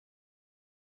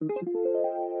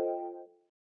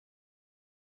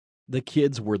The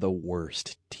kids were the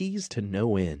worst, teased to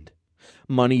no end.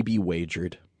 Money be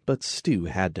wagered, but Stu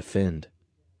had to fend.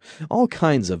 All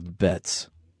kinds of bets,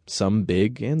 some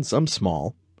big and some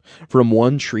small. From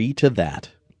one tree to that,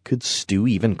 could Stu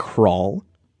even crawl?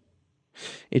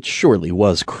 It surely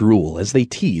was cruel as they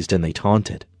teased and they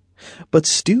taunted. But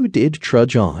Stu did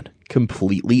trudge on,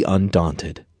 completely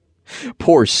undaunted.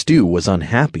 Poor Stu was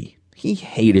unhappy. He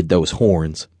hated those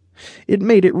horns. It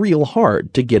made it real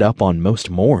hard to get up on most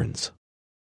morns.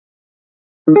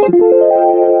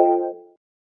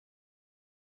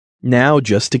 Now,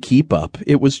 just to keep up,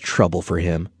 it was trouble for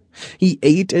him. He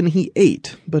ate and he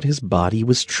ate, but his body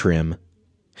was trim.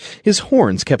 His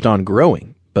horns kept on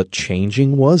growing, but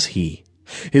changing was he.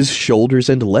 His shoulders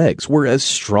and legs were as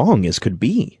strong as could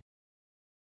be.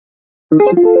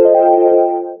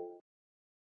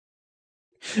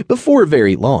 Before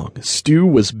very long, Stu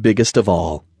was biggest of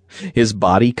all. His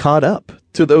body caught up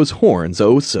to those horns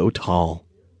oh so tall.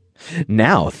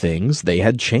 Now things, they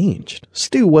had changed.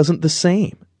 Stu wasn't the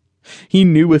same. He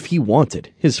knew if he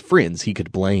wanted, his friends he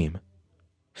could blame.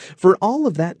 For all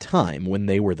of that time when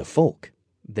they were the folk,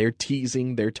 their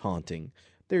teasing, their taunting,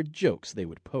 their jokes they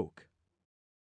would poke.